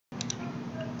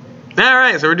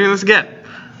Alright, so we're doing this again.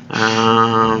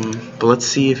 But let's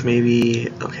see if maybe...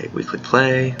 Okay, we click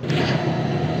play. Go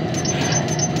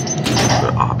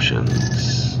to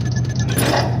options.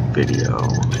 Video.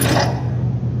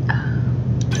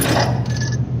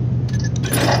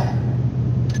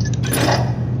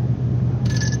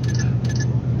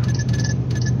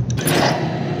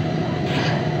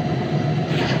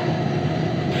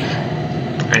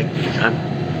 Right,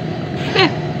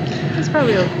 yeah, it's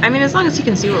probably. I mean, as long as you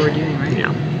can see what we're doing, right? Yeah.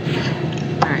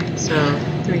 All right. So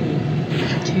 3, 2.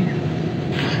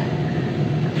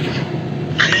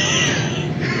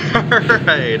 All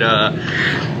right.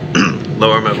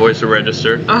 Lower my voice to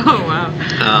register. Oh wow.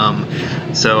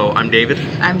 So I'm David.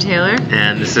 I'm Taylor.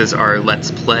 And this is our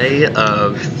Let's Play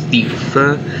of Thief.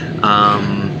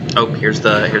 Oh, here's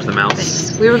the mouse.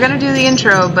 Thanks. We were gonna do the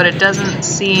intro, but it doesn't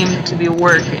seem to be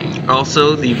working.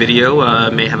 Also, the video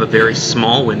may have a very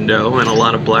small window and a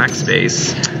lot of black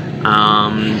space.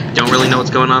 Don't really know what's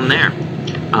going on there.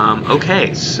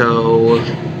 Okay, so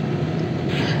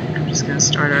I'm just gonna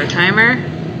start our timer.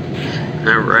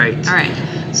 All right. All right.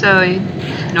 So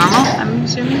normal, I'm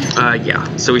assuming.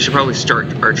 Yeah. So we should probably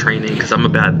start our training because I'm a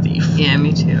bad thief. Yeah,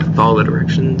 me too. Follow the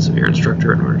directions of your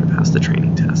instructor in order to pass the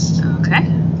training test. Okay.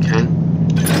 Okay.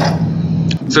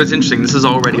 So it's interesting. This is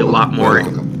already a lot more.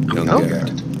 Young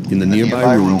Garrett. In the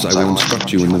nearby rooms, I will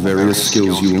instruct you in the various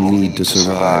skills you will need to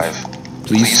survive.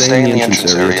 Please stay in the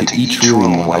entrance area to each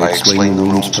room while I explain the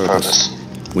room's purpose.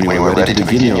 When you are ready to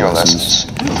begin your lessons,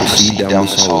 proceed down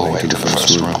this hallway to the first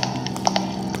room.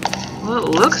 Well, it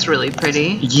looks really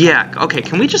pretty. Yeah, okay,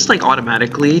 can we just, like,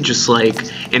 automatically, just, like,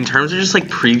 in terms of just, like,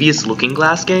 previous Looking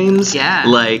Glass games? Yeah.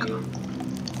 Like,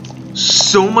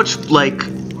 so much, like,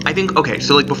 I think, okay,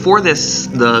 so, like, before this,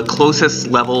 the closest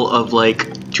level of,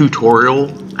 like,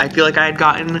 tutorial I feel like I had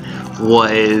gotten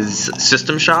was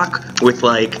System Shock, with,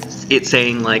 like, it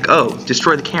saying, like, oh,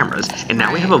 destroy the cameras, and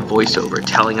now we have a voiceover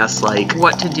telling us, like...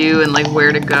 what to do and, like,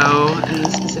 where to go and the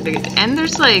specific... And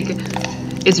there's, like...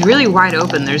 It's really wide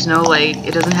open. There's no, like,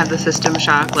 it doesn't have the System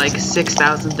Shock, like,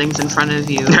 6,000 things in front of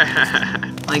you.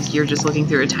 Like, you're just looking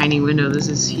through a tiny window. This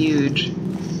is huge.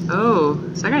 Oh,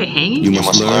 is that guy hanging? You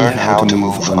must learn how to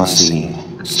move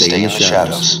unseen. Stay in the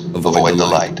shadows. Avoid the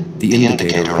light. The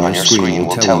indicator on your screen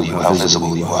will tell you how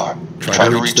visible you are. Try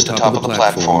to reach the top of the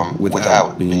platform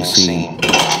without being seen.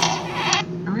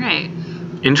 Alright.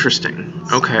 Interesting.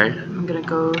 Okay. I'm gonna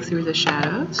go through the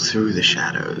shadows. Through the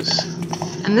shadows.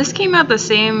 And this came out the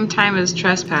same time as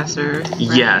Trespasser, right?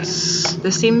 Yes.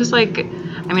 This seems like,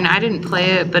 I mean, I didn't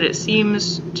play it, but it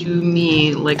seems to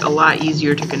me like a lot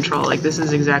easier to control. Like, this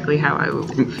is exactly how I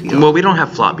would feel. Well, we don't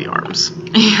have floppy arms.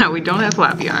 Yeah, we don't have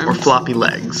floppy arms. Or floppy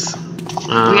legs.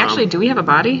 Do we have a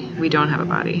body? We don't have a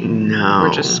body. No.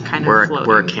 We're just kind of floating.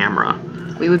 We're a camera.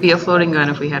 We would be a floating gun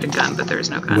if we had a gun, but there's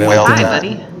no gun. Well, hi,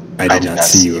 buddy. I did not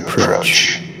see you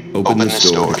approach. Open this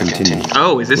door to continue.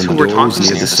 Oh, is this When who the we're door talking is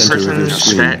to? near the Is this center of your person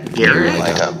screen, that Garrett?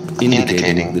 light up,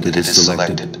 indicating that it is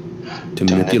selected. To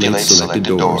manipulate selected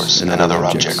doors and other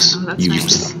objects, Oh, that's use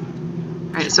nice. them.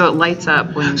 Alright, so it lights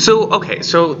up when... So, okay,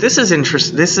 so this is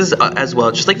interesting. This is, as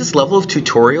well, just like this level of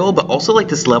tutorial, but also like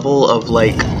this level of,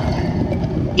 like,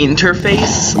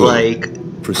 interface, Good.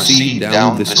 like... Proceed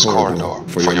down this corridor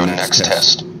for your next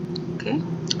test. Okay.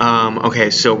 Okay,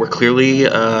 so we're clearly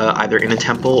either in a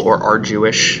temple or are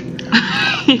Jewish.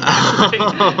 Look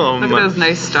at those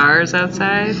nice stars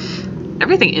outside.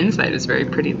 Everything inside is very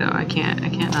pretty, though. I can't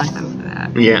knock them for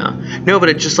that. Yeah. No, but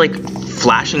it's just like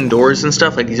flashing doors and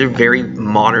stuff. Like, these are very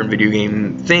modern video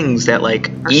game things that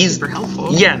like Are super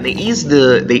helpful. Yeah, and they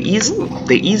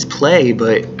ease play,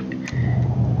 but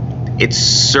it's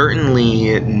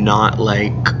certainly not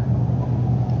like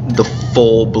the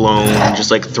full blown just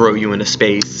like throw you into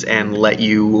space and let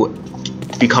you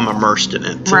become immersed in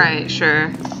it. Right,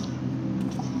 sure.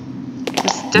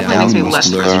 This definitely Now makes me you must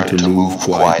less learn frustrated. to move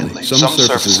quietly. Some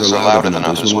surfaces are louder than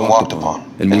others when walked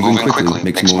upon, and moving quickly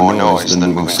makes more noise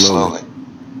than moving slowly.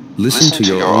 Listen to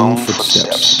your own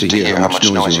footsteps to hear how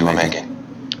much noise you are making.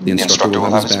 The instructor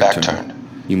will have his back turned.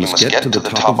 You must get to the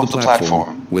top of the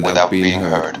platform without being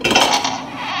heard.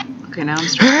 Okay, now I'm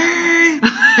struggling.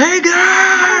 Hey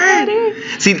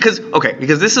guys! See, because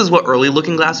this is what early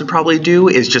Looking Glass would probably do,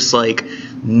 is just like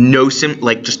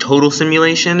just total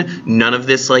simulation, none of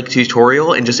this like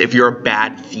tutorial, and just if you're a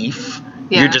bad thief,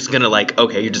 Yeah. you're just gonna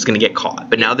you're just gonna get caught.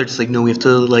 But now they're just like, no, we have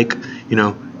to like,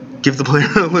 give the player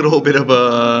a little bit of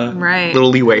a little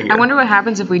leeway here. I wonder what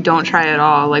happens if we don't try at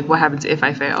all. Like, what happens if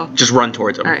I fail? Just run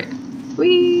towards them. Alright.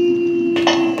 Whee!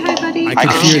 Hi, buddy. I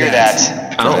can hear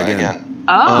that. Try again.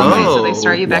 Oh, okay, so they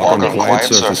start you back Walk on on quiet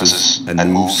surfaces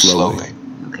and move slowly.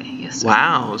 Okay, this way.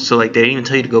 Wow. So like they didn't even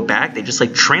tell you to go back. They just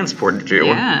like transported you.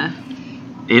 Yeah.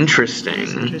 Interesting.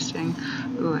 That's interesting.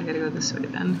 Ooh, I gotta go this way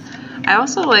then. I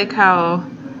also like how,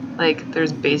 like,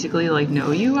 there's basically like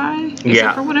no UI.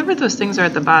 Except for whatever those things are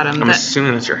at the bottom. I'm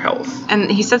assuming that's your health. And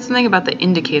he said something about the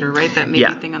indicator, right? That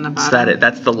maybe thing on the bottom. So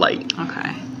that's the light.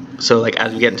 Okay. So like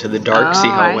as we get into the dark, see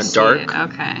how it went dark?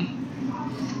 Okay.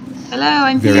 Hello,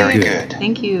 I'm Very here. good.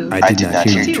 Thank you. I did not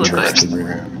hear you look turn like? to the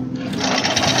rear.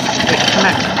 Wait, come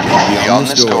back. Beyond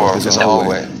this door is a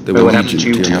hallway that will lead you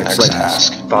to your next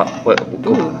task.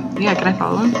 Ooh, yeah, can I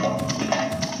follow him?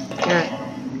 Garrett.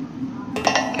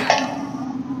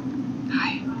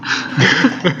 Hi.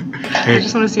 I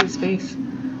just want to see his face.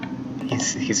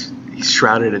 He's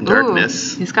shrouded in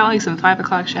darkness. Ooh, he's got like some 5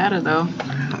 o'clock shadow though.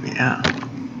 Oh, yeah.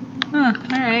 Huh,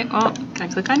 alright, well, can I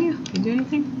click on you? Can you do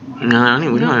anything?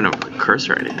 No, we don't have a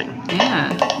cursor or anything. Yeah.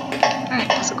 Alright,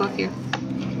 guess I'll go up here.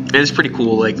 It's pretty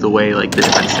cool, like the way like the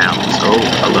different sounds. Oh,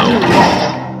 hello.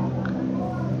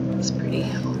 It's pretty.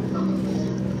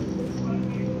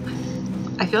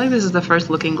 I feel like this is the first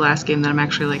Looking Glass game that I'm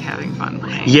actually like having fun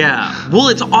playing. Yeah. Well,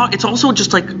 it's also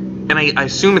just like, and I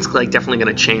assume it's like definitely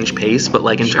gonna change pace, but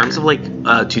like in terms of like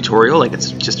tutorial, like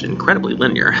it's just incredibly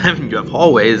linear. I mean, you have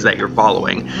hallways that you're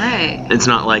following. Right. It's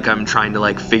not like I'm trying to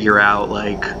like figure out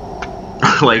like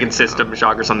like in System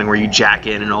Shock or something where you jack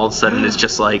in and all of a sudden it's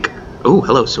just like, oh,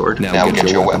 hello, sword. Now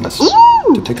get your weapons. Ooh!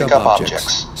 To pick up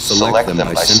objects, select them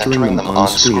by centering them on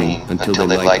screen until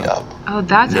they light up. Oh,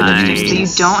 that's Nice. interesting. You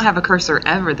don't have a cursor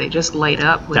ever. They just light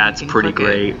up. When That's you can pretty click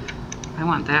great. it. I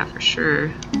want that for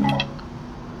sure.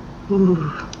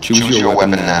 Ooh. Choose your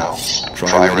weapon now.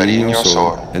 Try readying your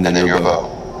sword and then your bow.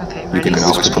 Okay, You ready? can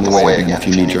always put them away again if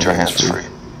you need your hands free.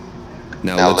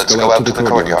 Now let's go out to the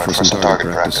courtyard for some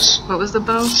target practice. What was the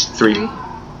bow? 3.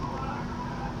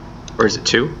 Or is it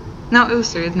 2? No, it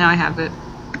was 3. Now I have it.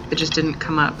 It just didn't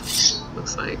come up.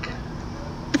 Looks like.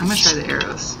 I'm gonna try the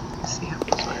arrows. See how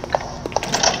those work.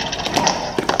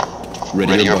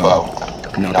 Ready your bow.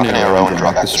 Knock an arrow and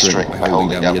drop the string by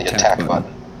holding down the attack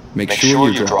button. Make sure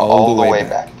you draw all the way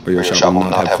back, or your shot will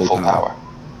not have full power.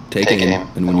 Take aim,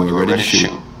 and when you are ready to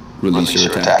shoot, release your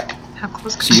attack. How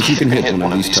close can See if you can hit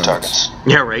one of these targets.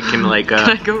 Yeah, right. Can like Can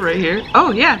I go right here?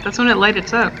 Oh yeah, that's when it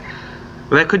lights up.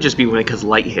 well, that could just be when because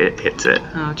light hits it.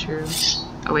 Oh, true.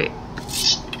 Oh wait.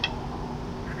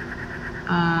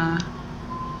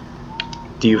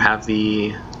 Do you have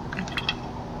the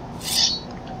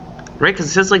right? Because it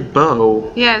says like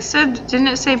bow. Yeah, it said. Didn't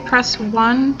it say press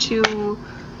 1 to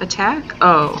attack?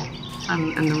 Oh,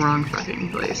 I'm in the wrong fucking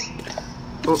place.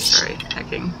 Oh, sorry,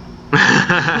 hacking.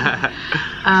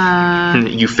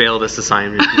 You failed this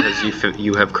assignment because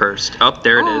you have cursed. Oh,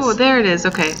 there it is. Oh, there it is.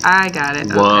 Okay, I got it.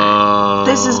 Whoa.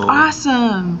 Okay. This is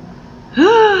awesome.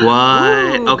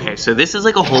 What? Ooh. Okay, so this is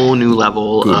like a whole new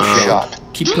level Good of... shot.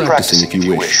 Keep practicing if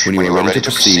you wish. When you are ready to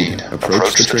proceed,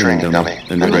 approach the training dummy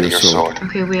and ready your sword.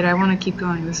 Okay, wait, I want to keep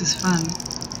going. This is fun.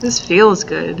 This feels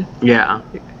good. Yeah.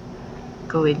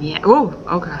 Go in, yeah. Oh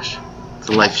gosh.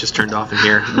 The lights just turned off in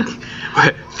here.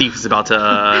 Thief is about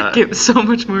to... Get so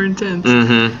much more intense.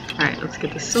 Mm-hmm. Alright, let's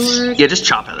get the sword. Yeah, just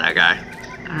chop at that guy.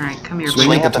 Alright, come here.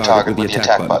 Swing at the target with the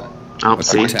attack button. Oh, A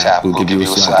see? quick tap will give you a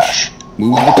slash.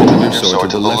 Move the tip of your sword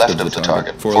to the left of the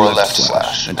target for a left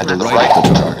slash, and to the right of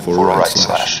the target for a right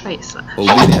slash. Right slash. Hold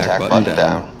the attack button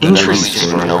down, then release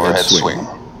for an overhead swing.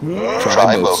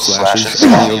 Try both slashes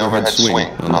and the overhead swing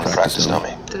on the practice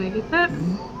dummy. Did I get that?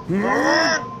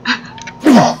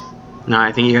 No,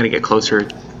 I think you gotta get closer.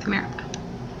 Come here.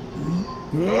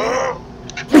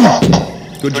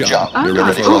 Good job. Oh, You're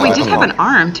ready for a we lap did have an along.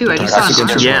 arm too. I just Practice saw an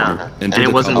against arm. your Yeah, partner and to it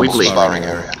the wasn't combo wiggly. sparring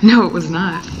area. No, it was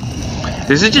not.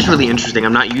 This is just really interesting.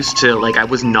 I'm not used to, like, I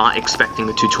was not expecting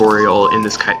a tutorial in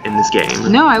this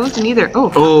game. No, I wasn't either.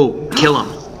 Oh. Oh, kill him.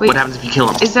 Wait. What happens if you kill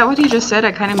him? Is that what he just said?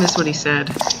 I kind of missed what he said.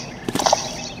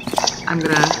 I'm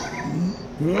gonna...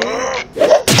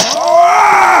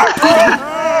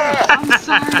 I'm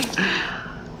sorry.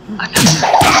 I'm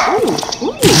sorry.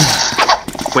 Ooh.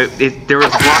 Wait, there was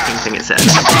a blocking thing it said. It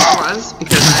was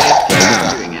because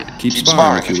I was doing it. Keep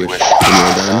sparring if you wish. When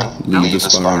you're done, leave the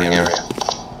sparring area.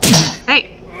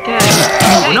 Hey, get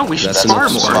out. Oh, no, we should That's spar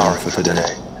enough more. sparring for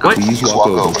today. What? Please walk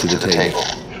over to the table.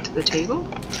 To the table?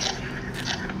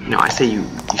 No, I say you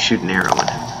shoot an arrow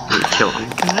and you kill him.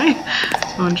 Can I?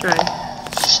 I want to try.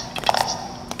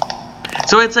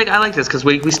 So it's like, I like this because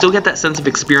we still get that sense of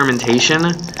experimentation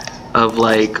of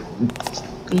like...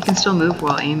 You can still move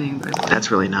while aiming, by the way. That's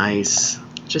really nice.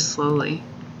 Just slowly.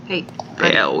 Hey,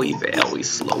 buddy. Very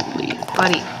slowly.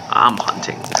 Buddy. I'm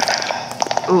hunting.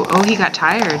 Oh, he got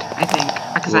tired, I think.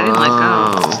 Because I didn't let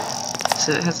go.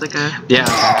 So it has like a... Yeah.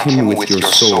 Attack him with your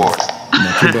sword.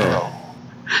 Not your bow.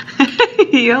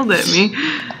 He yelled at me.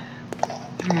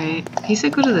 Alright. He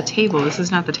said go to the table. This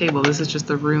is not the table. This is just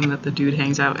the room that the dude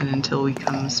hangs out in until he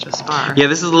comes to spar. Yeah,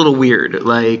 this is a little weird.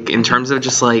 Like, in terms of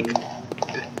just, like...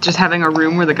 Just having a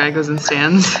room where the guy goes and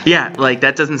stands? Yeah, like,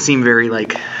 that doesn't seem very,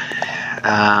 like...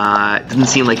 it doesn't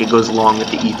seem like it goes along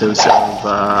with the ethos of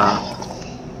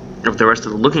the rest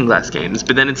of the Looking Glass games.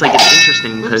 But then it's, like, it's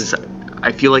interesting because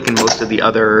I feel like in most of the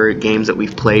other games that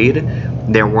we've played,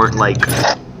 there weren't, like...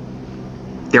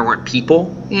 There weren't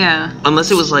people. Yeah. Unless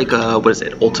it was like, what is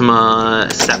it, Ultima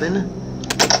 7?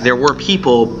 There were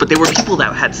people, but they were people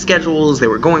that had schedules, they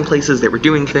were going places, they were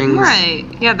doing things. Right.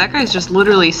 Yeah, that guy's just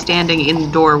literally standing in the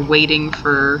door waiting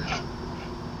for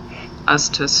us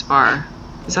to spar.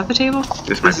 Is that the table?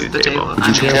 This might be the table. Would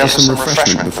you care for some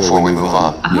refreshment before we move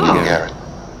on, young Garrett?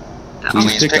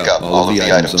 Please pick up all of the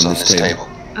items on this table.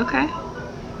 Okay.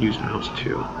 Use mouse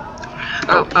 2.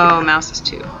 Oh, mouse is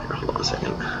 2. Here, hold on a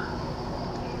second.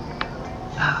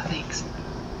 Oh, thanks.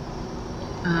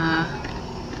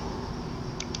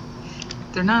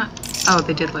 They're not... Oh,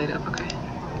 they did light up, okay.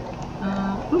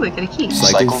 Ooh, I got a key.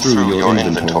 Cycle through your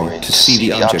inventory to see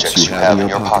the objects you have in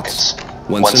your pockets.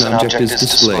 Once an object is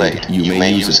displayed, you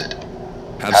may use it.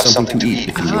 Have something to eat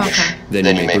if you wish. Then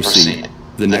you may proceed.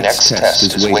 The next test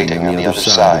is waiting on the other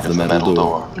side of the metal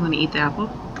door. You want to eat the apple?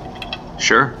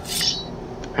 Sure.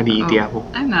 How do you eat the apple?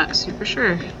 I'm not super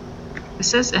sure. It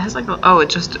says it has like a... Oh,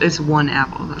 it's one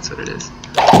apple. That's what it is.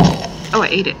 Oh, I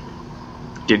ate it.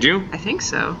 Did you? I think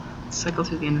so. Cycle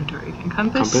through the inventory.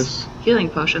 Compass. Healing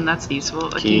potion. That's useful.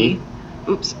 A key.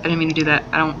 Oops, I didn't mean to do that.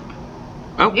 I don't...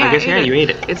 Oh, yeah, I guess, you ate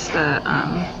it. It's the,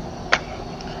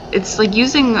 It's like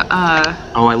using, Oh,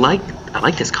 I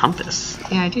like this compass.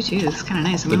 Yeah, I do too. It's kind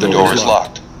of nice. The door is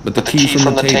locked, but the key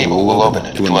from the table will open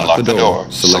it. To unlock the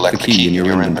door, select the key in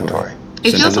your inventory.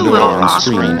 It feels a little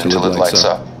awkward. Until it lights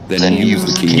up. Then use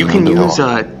the key. You can use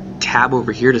tab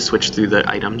over here to switch through the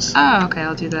items. Oh, okay,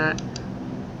 I'll do that.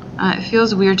 It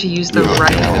feels weird to use the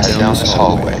right down this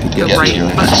hallway to get right your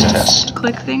button test. to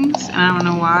click things, and I don't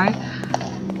know why.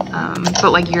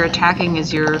 But like your attacking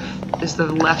is the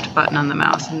left button on the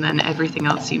mouse, and then everything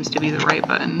else seems to be the right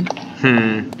button.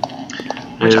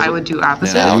 Which I would do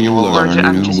opposite. Now you will or learn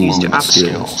I'm new just used to movement opposite.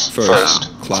 skills.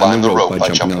 First, climb the rope by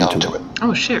jumping onto it.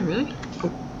 Oh shit! Really?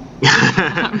 Oh.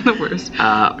 I'm the worst.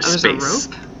 There's a Space.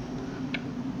 rope.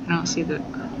 I don't see the.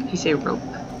 Did he say rope?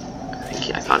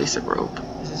 I thought he said rope.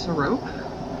 Is this a rope?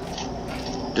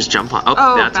 Just jump on.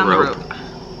 Oh, that's a found rope. the rope.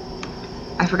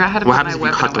 I forgot how to What put my happens if you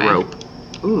weapon cut the away. rope?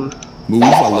 Ooh. Move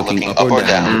while looking up or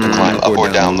down to climb up or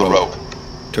down the rope.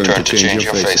 Turn to change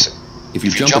your facing. If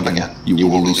you jump again, you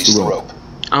will release the rope.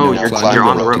 Oh, Now you're climb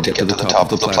on the rope. to get to the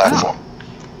top of the platform.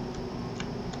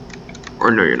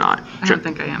 Or no, you're not. I don't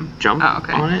think I am. Jump Oh,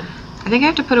 okay. on it. I think I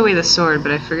have to put away the sword,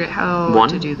 but I forget how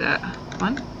to do that.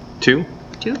 1, 2,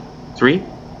 2, 3.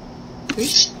 3.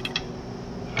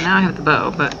 Now I have the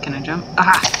bow, but can I jump?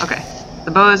 Aha! Okay.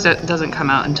 The bow doesn't come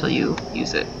out until you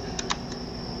use it.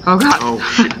 Oh god! Oh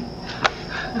shit.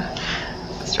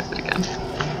 Let's try it again.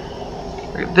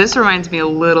 This reminds me a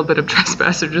little bit of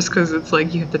Trespasser, just because it's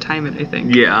like you have to time it, I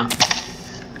think. Yeah.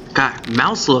 God,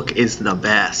 mouse look is the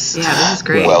best. Yeah, this is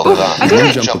great. Well Ooh, done. I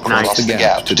did it! Jump across the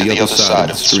gap to the other side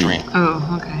of the stream.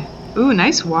 Oh, okay. Ooh,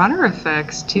 nice water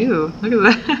effects, too. Look at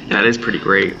that. That is pretty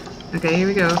great. Okay, here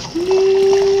we go.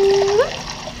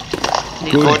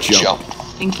 Good jump.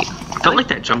 Thank you. I felt like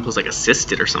that jump was like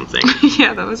assisted or something.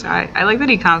 Yeah, that was high. I like that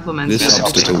he compliments This it.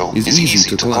 obstacle is easy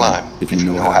to climb if you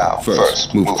know how.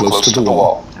 First, move close to the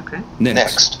wall. Okay.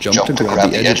 Next, jump to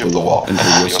grab the edge of the wall and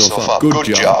pull yourself up. Good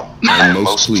job. I'm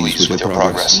most pleased with your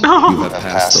progress. You have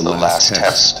passed the last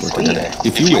test for today.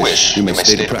 If you wish, you may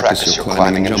stay to practice your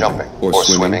climbing and jumping, or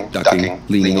swimming, ducking,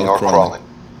 leaning, or crawling.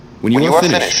 When you are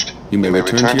finished, you may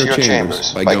return to your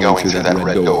chambers by going through that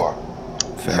red door.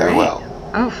 Farewell.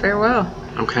 Oh, farewell.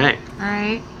 Okay.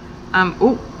 Alright.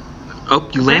 Ooh. Oh,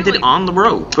 you landed on the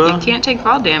rope. You can't take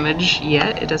fall damage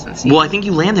yet. It doesn't seem. Well, I think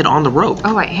you landed on the rope.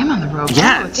 Oh, I am on the rope.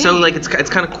 Yeah. Oh, So dang. like it's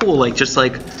kind of cool. Like just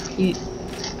like.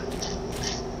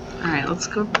 Alright, let's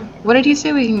go. What did he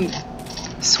say? We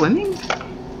can swimming,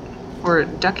 or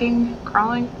ducking,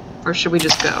 crawling, or should we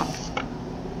just go?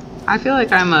 I feel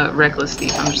like I'm a reckless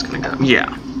thief. I'm just gonna go. Yeah.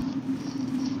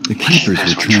 The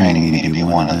keepers were training me to be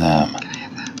one of them,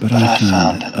 but I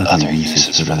found other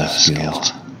uses for those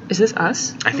skills. Is this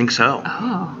us? I think so.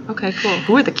 Oh, okay, cool.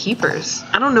 Who are the keepers?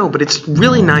 I don't know, but it's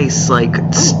really nice. Like I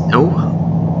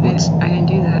didn't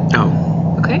do that.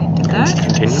 Oh. Okay, did that.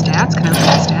 Continue. Stats. Can I look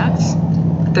at stats?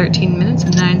 13 minutes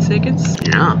and 9 seconds.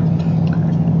 Yeah.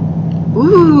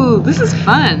 Ooh, this is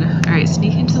fun. All right,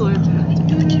 sneak into the Lord.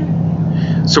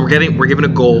 So we're given a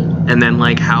goal, and then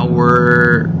like how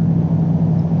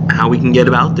we can get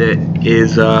about it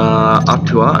is up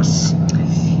to us.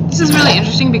 This is really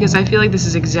interesting because I feel like this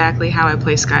is exactly how I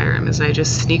play Skyrim, is I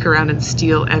just sneak around and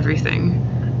steal everything.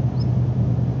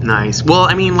 Nice. Well,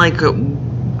 I mean, like...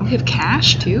 we have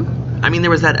cash, too? I mean, there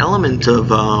was that element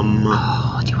of,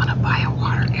 Oh, do you want to buy a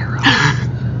water arrow?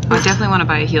 I definitely want to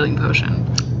buy a healing potion.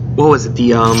 What was it?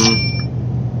 Yeah,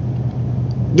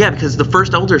 because the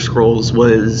first Elder Scrolls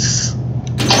was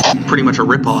pretty much a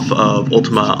ripoff of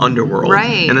Ultima Underworld.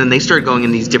 Right. And then they started going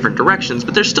in these different directions,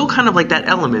 but there's still kind of like that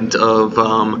element of,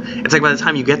 it's like by the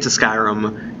time you get to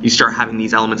Skyrim, you start having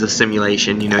these elements of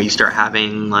simulation, you know, you start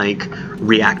having, like,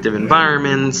 reactive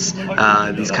environments,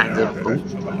 these kinds of...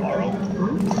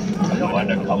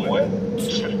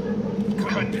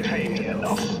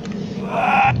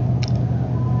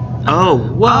 Oh,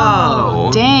 whoa!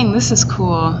 Oh, dang, this is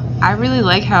cool. I really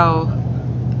like how...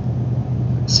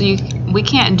 So we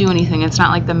can't do anything. It's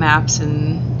not like the maps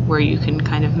and where you can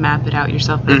kind of map it out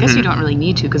yourself. But I guess you don't really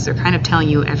need to because they're kind of telling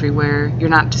you everywhere. You're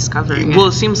not discovering it. Well,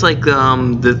 it seems like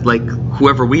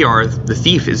whoever we are, the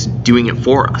thief, is doing it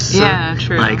for us. Yeah,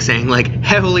 true. Like saying like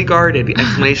heavily guarded!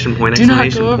 Exclamation point! Do not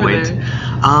Exclamation go over point! there.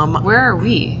 Where are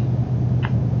we?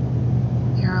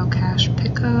 Arrow cache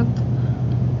pickup.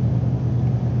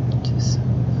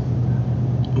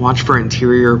 Watch for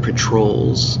interior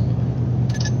patrols.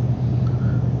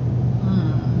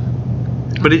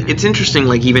 But it's interesting,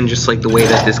 like, even just, like, the way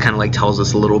that this kind of, like, tells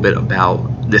us a little bit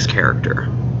about this character.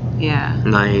 Yeah.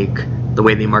 Like, the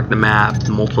way they mark the map,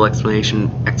 the multiple exclamation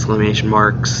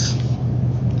marks.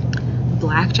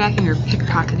 Blackjacking or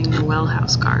pickpocketing the well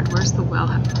house guard. Where's the well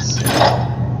house? Is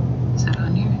that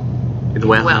on here? The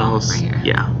well house? Right here.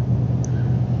 Yeah.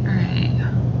 Alright.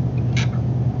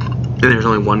 And there's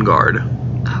only one guard.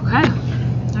 Okay.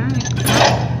 Alright.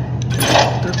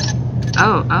 Oops.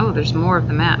 Oh, there's more of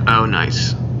the map. Oh,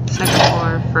 nice. Second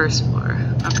floor, first floor.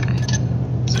 Okay.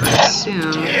 So I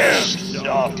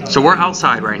assume... So we're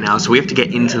outside right now, so we have to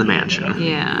get into the mansion.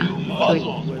 Yeah.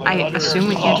 I assume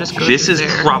we can't just go This is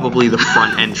there. probably the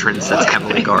front entrance that's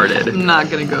heavily guarded. I'm not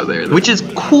gonna go there. Which is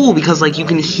cool because, like, you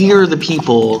can hear the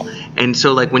people, and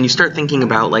so, like, when you start thinking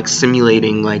about, like,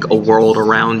 simulating, like, a world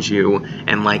around you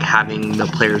and, like, having the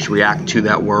players react to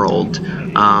that world,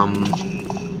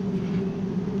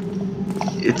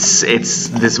 it's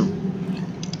this...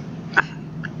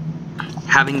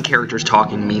 Having characters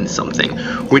talking means something,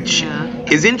 which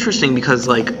is interesting because,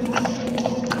 like,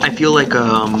 I feel like,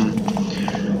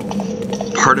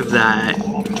 part of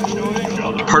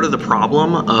the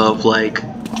problem of, like,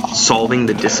 solving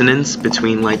the dissonance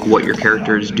between, like, what your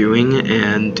character is doing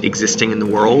and existing in the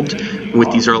world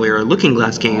with these earlier Looking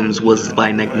Glass games was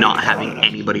by, like, not having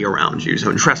anybody around you. So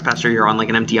in Trespasser, you're on, like,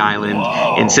 an empty island.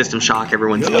 In System Shock,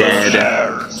 everyone's dead.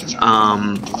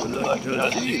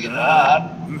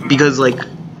 Because, like,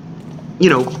 you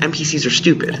know, NPCs are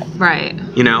stupid. Right.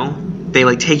 You know? They,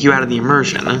 like, take you out of the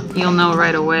immersion. You'll know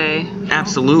right away.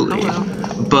 Absolutely. Hello.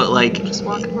 But, like, Just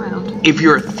walking around. if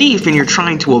you're a thief and you're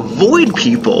trying to avoid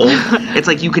people, it's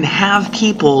like you can have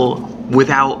people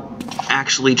without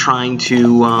actually trying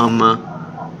to,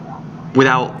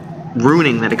 without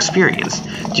ruining that experience.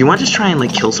 Do you want to just try and,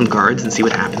 like, kill some guards and see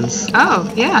what happens? Oh,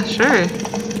 yeah, sure.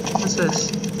 What's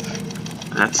this?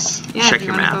 That's... Yeah, check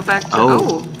your map. Go back to,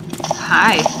 oh.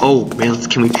 Hi. Oh, man,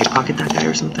 can we pickpocket that guy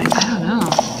or something? I don't know.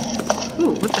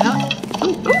 Ooh, what the hell?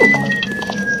 Ooh.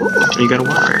 Oh, you got a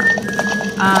water arrow.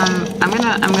 I'm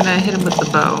gonna hit him with the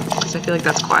bow, because I feel like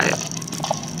that's quiet.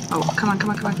 Oh, come on.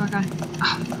 Oh,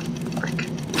 frick.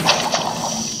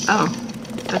 Oh,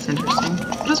 that's interesting.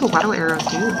 What does a water arrow do?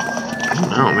 I don't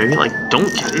know, maybe, like,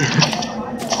 don't get it.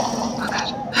 Oh,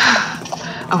 God.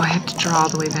 Oh, I have to draw all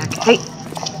the way back. Hey,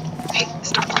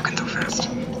 stop walking so fast.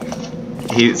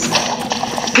 He's...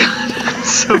 God,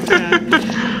 so bad.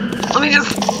 Let me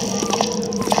just...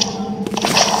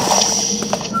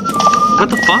 What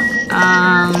the fuck?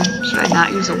 Should I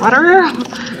not use a water arrow?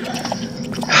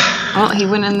 Well, he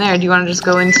went in there. Do you want to just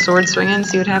go in sword swinging and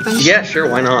see what happens? Yeah, sure,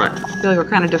 why not? I feel like we're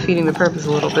kind of defeating the purpose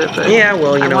a little bit, but yeah,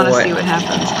 well, you know what? I want to see what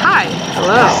happens. Hi,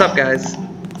 hello. What's up, guys?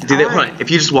 Do they, Right.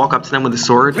 if you just walk up to them with a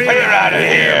sword? Clear out of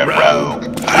here, bro.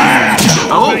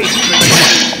 Oh!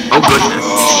 Oh, goodness.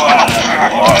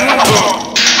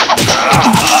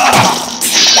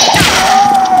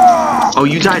 Oh,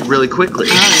 you died really quickly.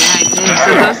 Oh, yeah, I did.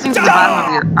 So those things at the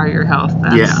bottom of your health.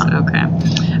 That's, Yeah. Okay.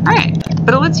 Alright,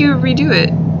 but it lets you redo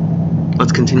it.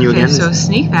 Let's continue Okay, again. so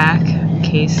sneak back,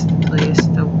 case place.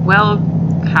 The well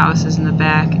house is in the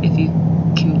back. If you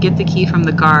can get the key from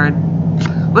the guard.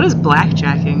 What is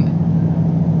blackjacking?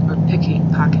 Or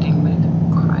pickpocketing would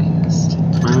require? chest.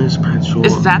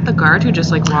 Is that the guard who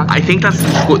just like walked? I think that's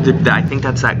I think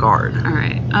that's that guard. All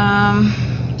right.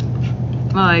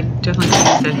 Well, I definitely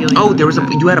think that healing. Oh,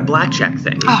 you had a blackjack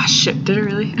thing. Oh shit! Did it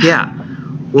really? Yeah.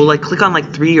 Well, like click on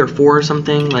like 3 or 4 or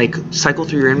something. Like cycle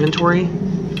through your inventory.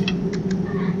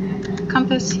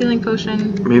 Compass, healing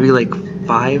potion. Maybe like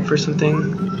 5 or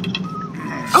something.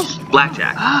 Oh,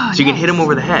 blackjack. Oh, so you can hit him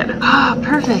over the head. Ah,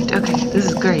 perfect. Okay, this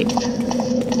is great.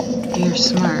 You're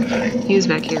smart. He was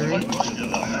back here, right?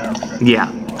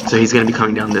 Yeah. So he's going to be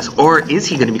coming down this. Or is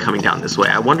he going to be coming down this way?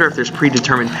 I wonder if there's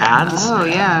predetermined paths. Oh,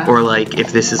 yeah. Or like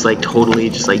if this is like totally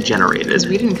just like generated. Because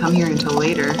we didn't come here until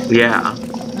later. Yeah.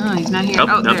 Oh, he's not here.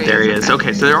 Oh, there he is. Okay.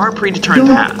 Okay, so there are predetermined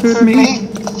paths. Hurt me.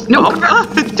 No.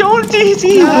 Oh, don't,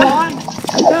 Daisy. No.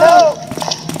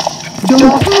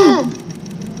 Don't.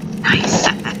 Nice.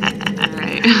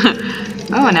 Alright.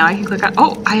 Oh, now I can click on.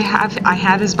 Oh, I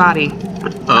have his body.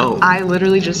 Oh. I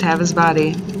literally just have his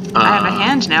body. I have a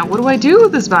hand now. What do I do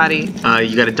with his body?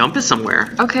 You gotta dump it somewhere.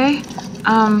 Okay.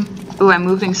 Ooh, I'm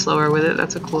moving slower with it.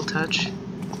 That's a cool touch.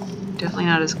 Definitely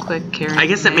not as quick carrying. I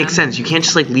guess that makes sense. You can't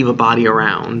just like leave a body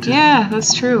around. Yeah,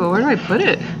 that's true. But where do I put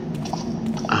it?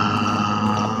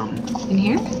 In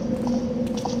here?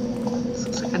 This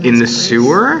looks like a In the nice place.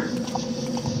 sewer?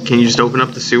 Can you just open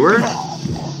up the sewer?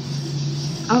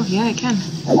 Oh, yeah, I can.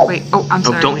 Wait, oh, I'm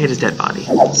sorry. Oh, don't hit his dead body.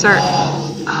 Sir.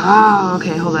 Oh,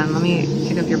 okay, hold on. Let me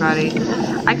pick up your body.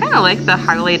 I kind of like the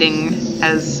highlighting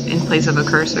as in place of a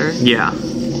cursor. Yeah.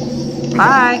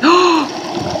 Bye.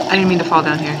 I didn't mean to fall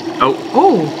down here. Oh.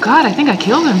 Oh, God, I think I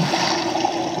killed him.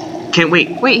 Can't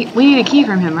wait. Wait, we need a key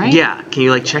from him, right? Yeah. Can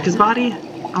you like check his body?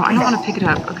 Oh, I don't want to pick it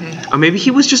up. Okay. Or maybe he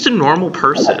was just a normal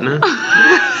person.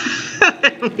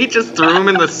 We just threw him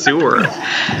in the sewer.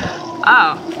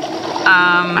 Oh.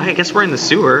 I guess we're in the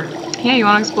sewer. Yeah, you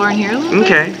want to explore in here a little bit?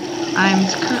 Okay. I'm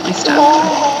currently stuck.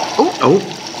 Oh. Oh.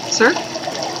 Sir?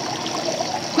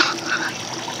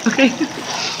 Okay.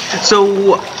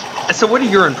 So what are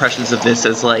your impressions of this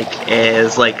as like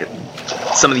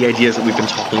some of the ideas that we've been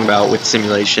talking about with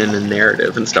simulation and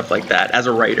narrative and stuff like that as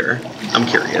a writer? I'm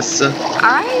curious.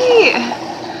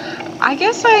 I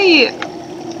guess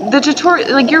the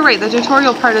tutorial, like you're right, the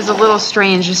tutorial part is a little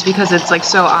strange just because it's like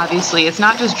so obviously, it's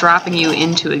not just dropping you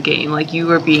into a game, like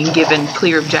you are being given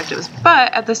clear objectives,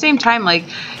 but at the same time, like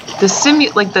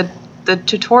the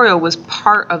tutorial was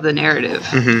part of the narrative.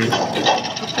 Mm-hmm.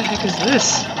 What the heck is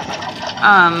this?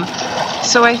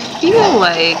 So I feel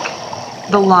like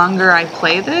the longer I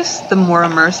play this, the more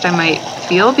immersed I might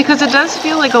feel, because it does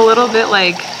feel like a little bit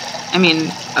like, I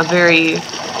mean, a very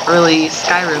early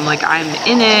Skyrim, like I'm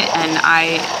in it and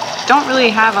I don't really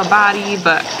have a body,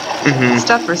 but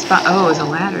stuff responds. Oh, it's a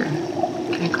ladder.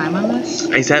 Can I climb on this?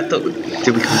 Is that did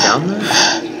we come down there?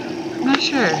 I'm not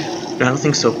sure. I don't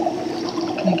think so.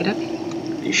 Can I get up?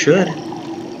 You should.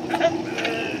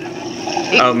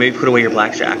 Oh, maybe put away your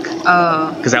blackjack.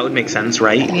 Oh. Because that would make sense,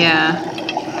 right? Yeah.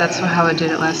 That's how I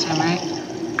did it last time, right?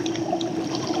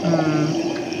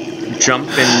 Jump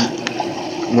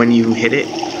and when you hit it,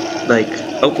 like,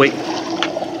 oh wait.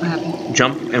 What happened?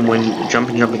 Jump and when jump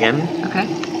and jump again. Okay.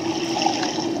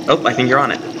 Oh, I think you're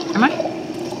on it. Am I?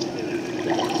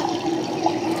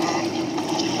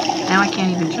 Now I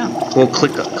can't even jump. Well,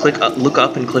 click up, look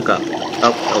up and click up.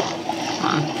 Oh. Hold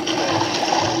on.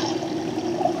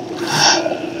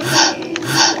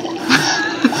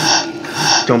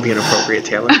 Don't be inappropriate,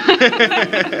 Taylor.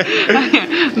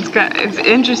 It's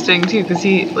interesting too, because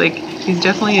he's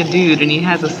definitely a dude and he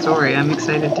has a story. I'm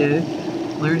excited to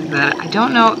learn that. I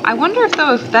don't know. I wonder if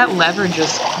that lever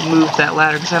just moved that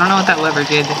ladder, because I don't know what that lever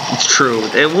did. It's true.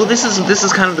 Well, this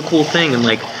is kind of the cool thing, and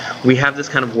like we have this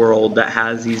kind of world that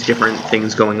has these different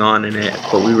things going on in it,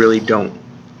 but we really don't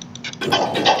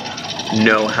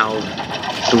know how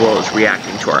the world is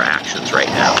reacting to our actions right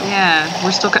now. Yeah,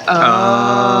 we're still.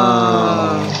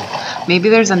 Maybe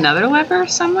there's another lever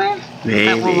somewhere. Maybe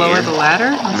that will lower the ladder.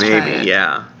 Let's try Maybe, it.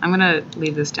 yeah. I'm gonna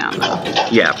leave this down though.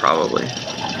 Yeah, probably.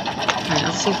 Alright,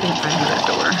 let's see if we can find that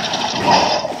door.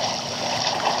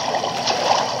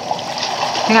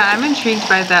 Yeah, I'm intrigued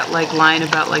by that like line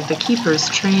about like the keepers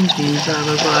trained me, blah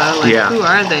blah blah. Like who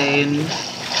are they and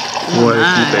what is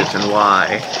keepers and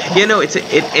why? Yeah, no, it's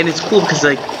cool because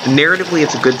like narratively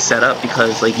it's a good setup,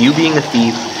 because like you being a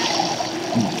thief,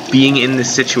 being in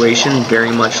this situation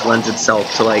very much lends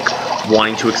itself to like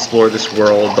wanting to explore this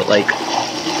world, but like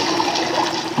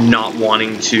not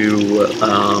wanting to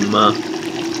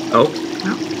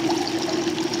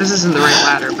This isn't the right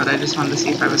ladder, but I just wanted to see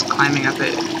if I was climbing up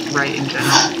it right in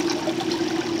general.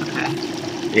 Okay.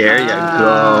 There you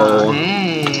go.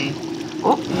 Hey.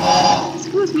 Oh,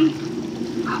 excuse me.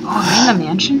 Oh, am I in the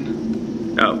mansion?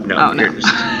 Oh, no. Oh, no. You're just...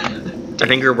 I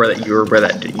think you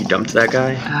dumped that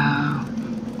guy. Oh.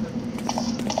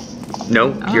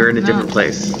 Nope, Oh, you're in a no. different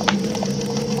place.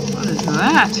 What is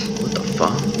that? What the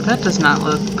fuck? That does not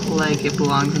look like it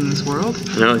belongs in this world.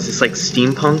 No, is this like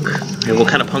steampunk? Hey, what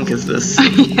kind of punk is this?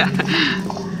 Yeah.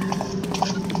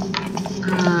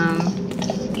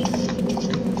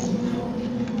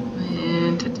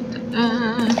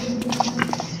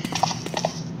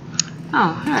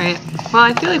 Oh, alright. Well,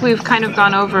 I feel like we've kind of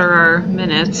gone over our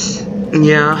minutes.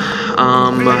 Yeah,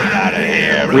 Out of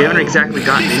here, we haven't exactly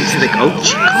gotten into the... Oh,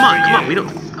 come on, we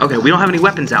don't... Okay, we don't have any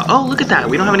weapons out. Oh, look at that,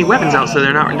 we don't have any weapons out, so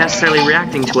they're not necessarily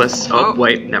reacting to us. Oh,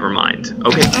 wait, never mind.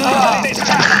 Okay.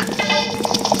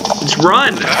 Just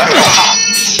run!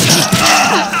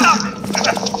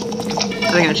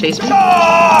 Are they gonna chase me?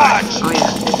 Oh,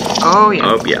 yeah. Oh, yeah.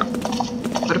 Oh, yeah.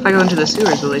 What if I go into the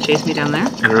sewers? Will they chase me down there?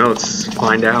 I don't know, let's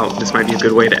find out. This might be a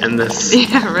good way to end this.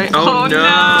 Yeah, right. Oh,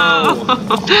 no!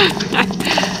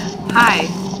 Hi.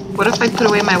 What if I put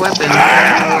away my weapon?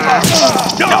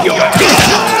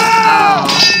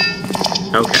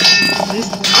 Oh. Okay. These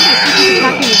people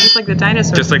attacking is just like the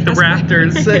dinosaurs. Just like the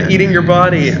raptors eating your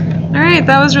body. Alright,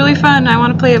 that was really fun. I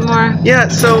want to play it more. Yeah,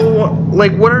 so,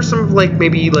 like, what are some, like,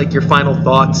 maybe, like, your final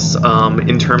thoughts,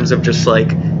 in terms of just, like,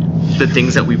 the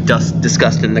things that we've just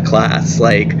discussed in the class?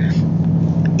 Like,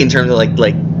 in terms of, like,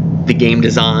 the game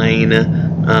design,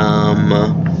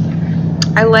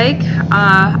 I like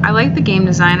the game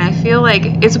design. I feel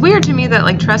like it's weird to me that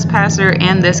like Trespasser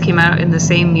and this came out in the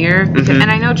same year, because, and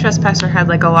I know Trespasser had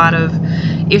like a lot of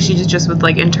issues just with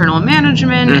like internal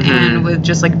management and with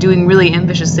just like doing really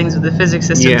ambitious things with the physics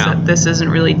systems that this isn't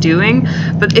really doing.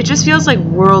 But it just feels like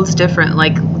worlds different.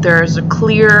 Like there's a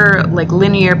clear like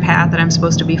linear path that I'm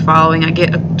supposed to be following. I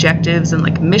get objectives and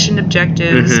like mission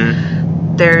objectives.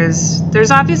 There's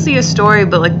obviously a story,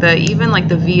 but like even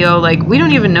the VO, like we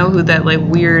don't even know who that like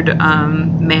weird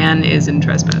man is in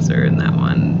Trespasser in that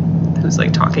one, who's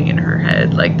like talking in her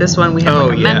head. Like this one we have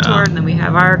like a mentor, and then we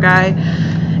have our guy,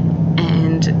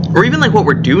 or even like what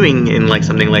we're doing in like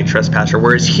something like Trespasser,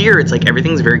 whereas here it's like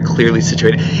everything's very clearly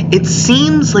situated. It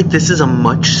seems like this is a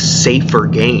much safer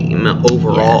game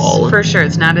overall. Yes, for sure.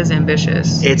 It's not as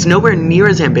ambitious. It's nowhere near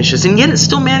as ambitious, and yet it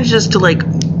still manages to like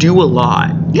do a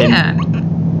lot. Yeah. And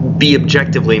be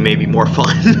objectively maybe more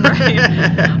fun. Right.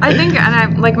 I think, and I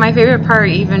like my favorite part,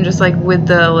 even just like with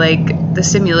the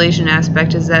simulation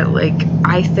aspect, is that like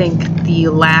I think the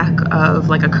lack of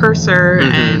like a cursor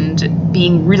and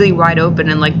being really wide open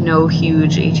and like no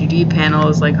huge HUD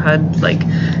panels, like HUD like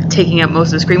taking up most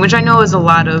of the screen, which I know is a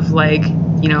lot of like,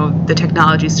 you know, the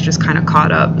technology's just kind of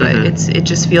caught up, but it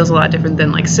just feels a lot different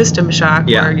than like System Shock,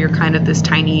 where you're kind of this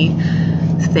tiny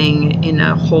thing in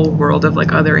a whole world of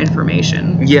like other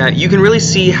information. Yeah, you can really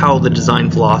see how the design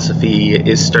philosophy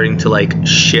is starting to like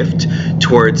shift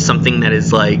towards something that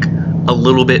is like a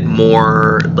little bit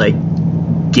more like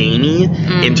gamey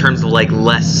in terms of like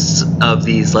less of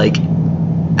these like,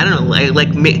 I don't know,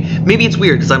 like maybe it's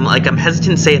weird because I'm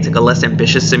hesitant to say it's like a less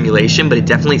ambitious simulation, but it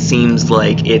definitely seems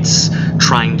like it's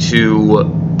trying to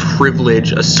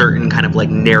privilege a certain kind of like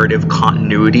narrative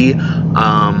continuity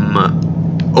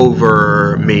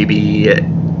over maybe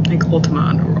like Ultima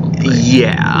Underworld. Like,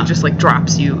 it just like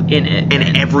drops you in it,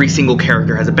 and every single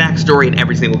character has a backstory, and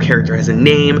every single character has a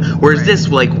name. Whereas this,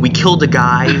 like, we killed a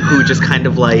guy who just kind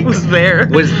of like was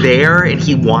there, and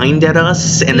he whined at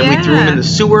us, and then we threw him in the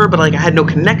sewer. But like, I had no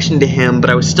connection to him, but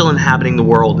I was still inhabiting the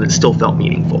world, and it still felt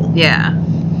meaningful. Yeah.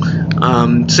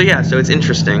 So it's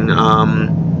interesting.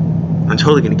 I'm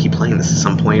totally going to keep playing this at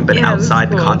some point, but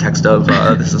outside the context of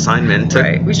this assignment.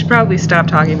 Right. We should probably stop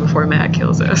talking before Matt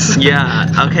kills us. Yeah.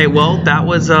 Okay. Well, that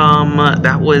was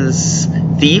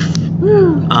Theif.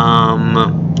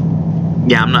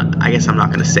 Yeah. I guess I'm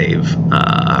not going to save.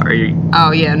 Are you?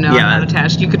 Oh yeah. No. Yeah. I'm not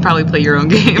attached. You could probably play your own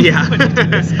game. Yeah.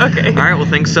 Okay. All right. Well,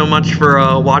 thanks so much for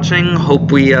watching.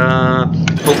 Hope we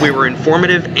were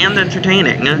informative and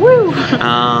entertaining. Woo.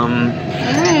 All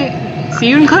right. See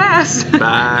you in class. Bye.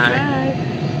 Bye.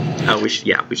 Oh, we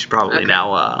should probably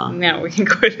now. Now we can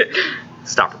quit it.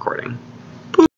 Stop recording.